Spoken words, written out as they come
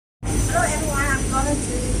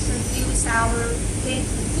is our full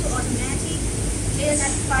automatic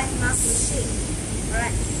kn95 mask machine.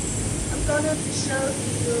 Alright, I'm gonna show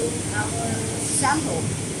you our sample,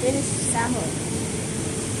 finished sample.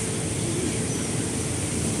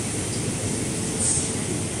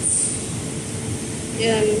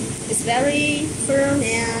 It's very firm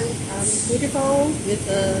and beautiful with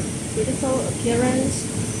a beautiful appearance.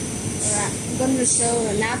 Alright, I'm going to show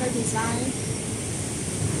another design.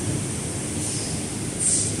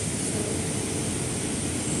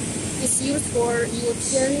 It's used for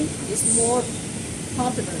European. It's more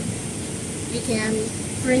popular. You can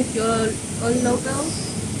print your own logo.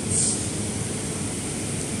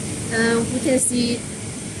 We can see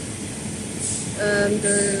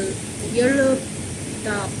the yellow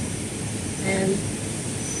dot, and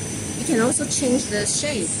you can also change the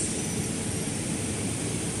shape.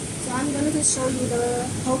 So I'm going to show you the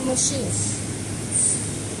whole machine.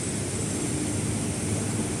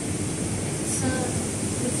 It's a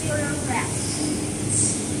material rack.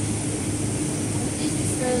 This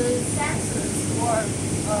is the sensors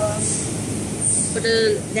for the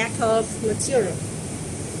lack of material.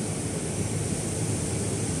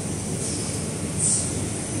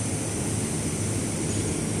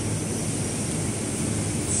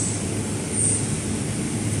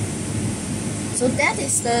 So that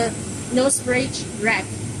is the nose bridge rack.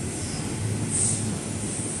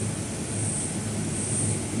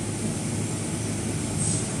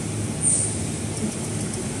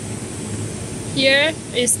 Here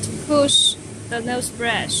is to push the nose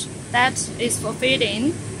bridge. That is for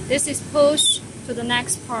fitting. This is push to the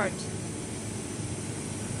next part.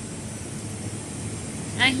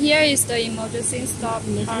 And here is the emergency stop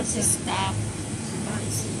part.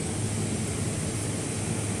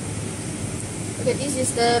 Okay, this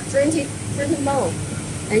is the printing mode,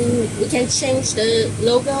 and we can change the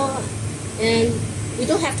logo, and we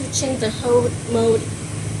don't have to change the whole mode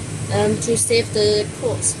to save the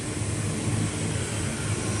cost.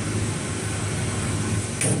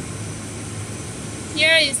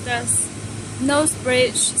 Here is the nose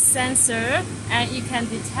bridge sensor, and you can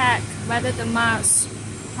detect whether the mask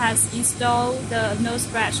has installed the nose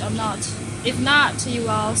bridge or not. If not, you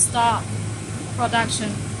will stop production.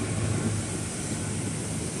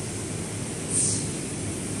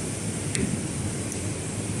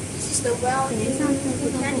 This is the welding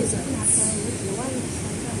mechanism.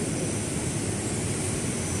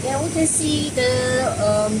 Yeah, we can see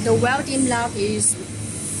the welding lock is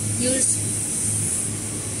used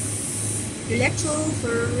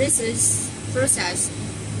electrophoresis process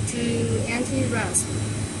to anti-rust.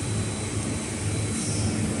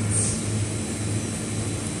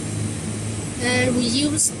 And we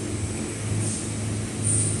use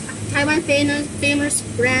Taiwan famous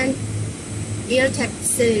brand air-tech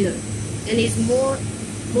cylinder, and it's more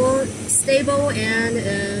stable, and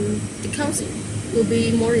the cost will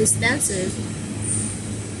be more expensive.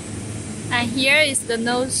 And here is the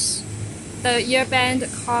earband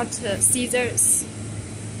called scissors.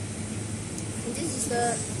 And this is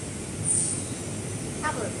the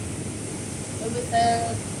cover with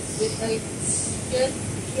the good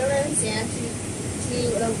appearance, and to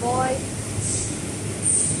avoid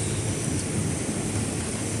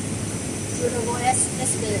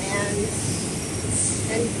accident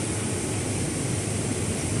and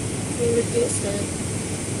to reduce the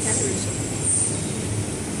temperature.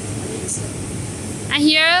 And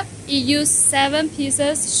here it uses 7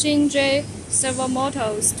 pieces Shinji servo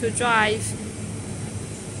motors to drive.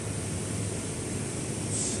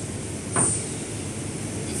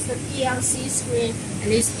 It's the PLC screen,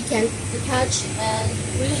 and you can touch, and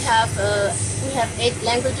we have 8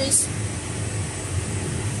 languages: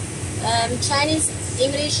 Chinese,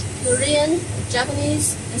 English, Korean,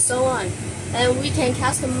 Japanese, and so on. And we can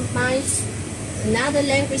customize another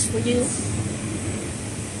language for you.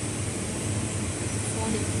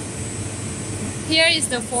 Here is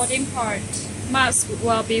the folding part. Mask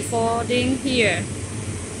will be folding here.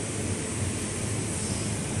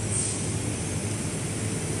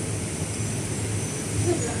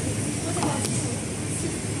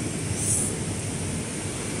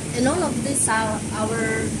 And all of these are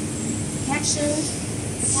our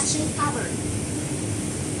protection cover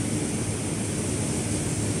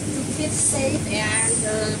to keep safe and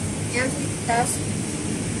anti-dust.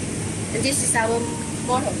 And this is our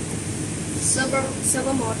model,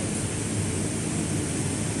 servo model.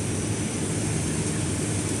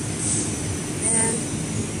 And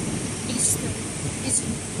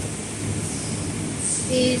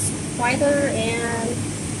it's whiter and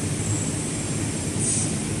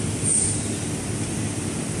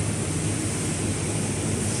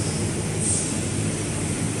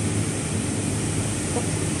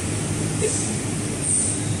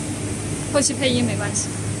后期配音没关系。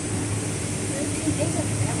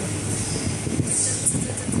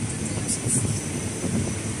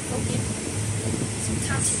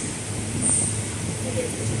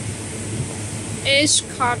Each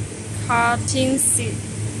carding seat.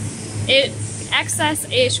 It access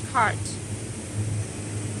each card.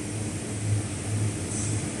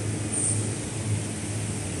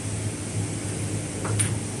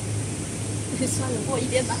 算了，过一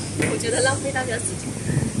遍吧。我觉得浪费大家时间。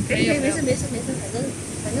可以，没事，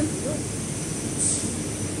反正不用。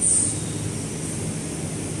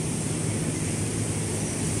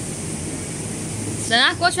人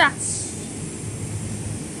啊，过去啊！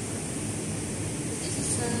 This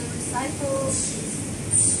is a cycle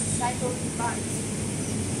device.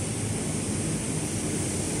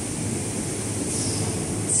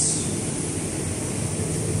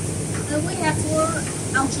 We have 4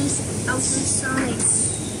 ultrasonic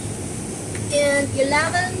and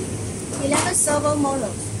 11 servo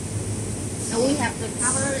models. And we have the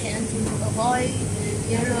cover and to avoid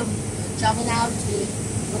the air dropping out to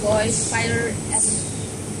avoid fire accident.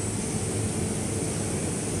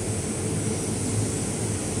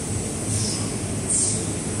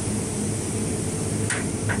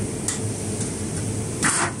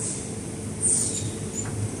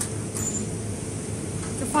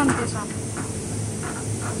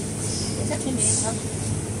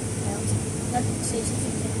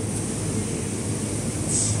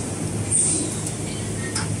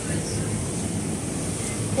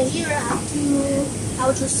 And here I have 2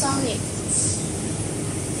 ultrasonic.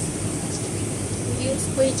 We use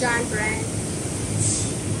Giant brand.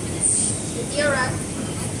 And here are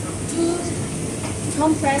 2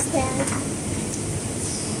 compressed fans.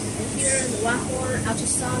 And here is 1 more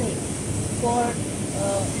ultrasonic for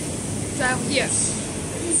drive here.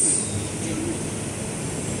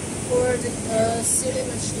 For the sealing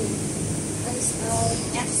machine. That is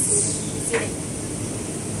sealing.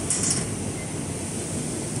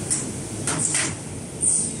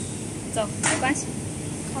 走，没关系，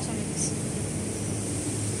靠上面就行。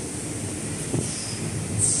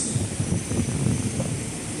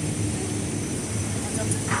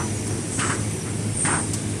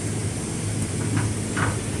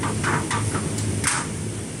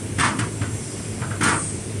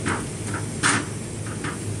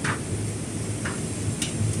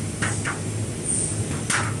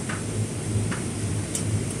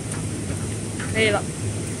可以了。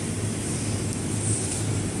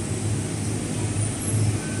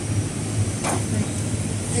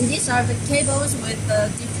 And these are the cables with the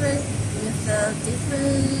different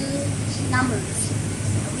numbers.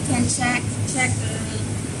 We can check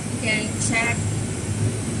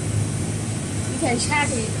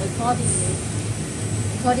it accordingly,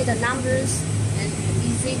 according to the numbers, and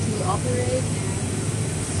easy to operate.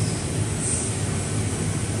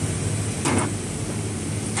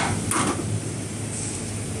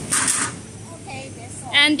 Okay, that's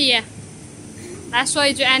all. Andy，来说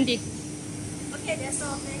一句 Andy。 Okay, that's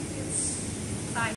all.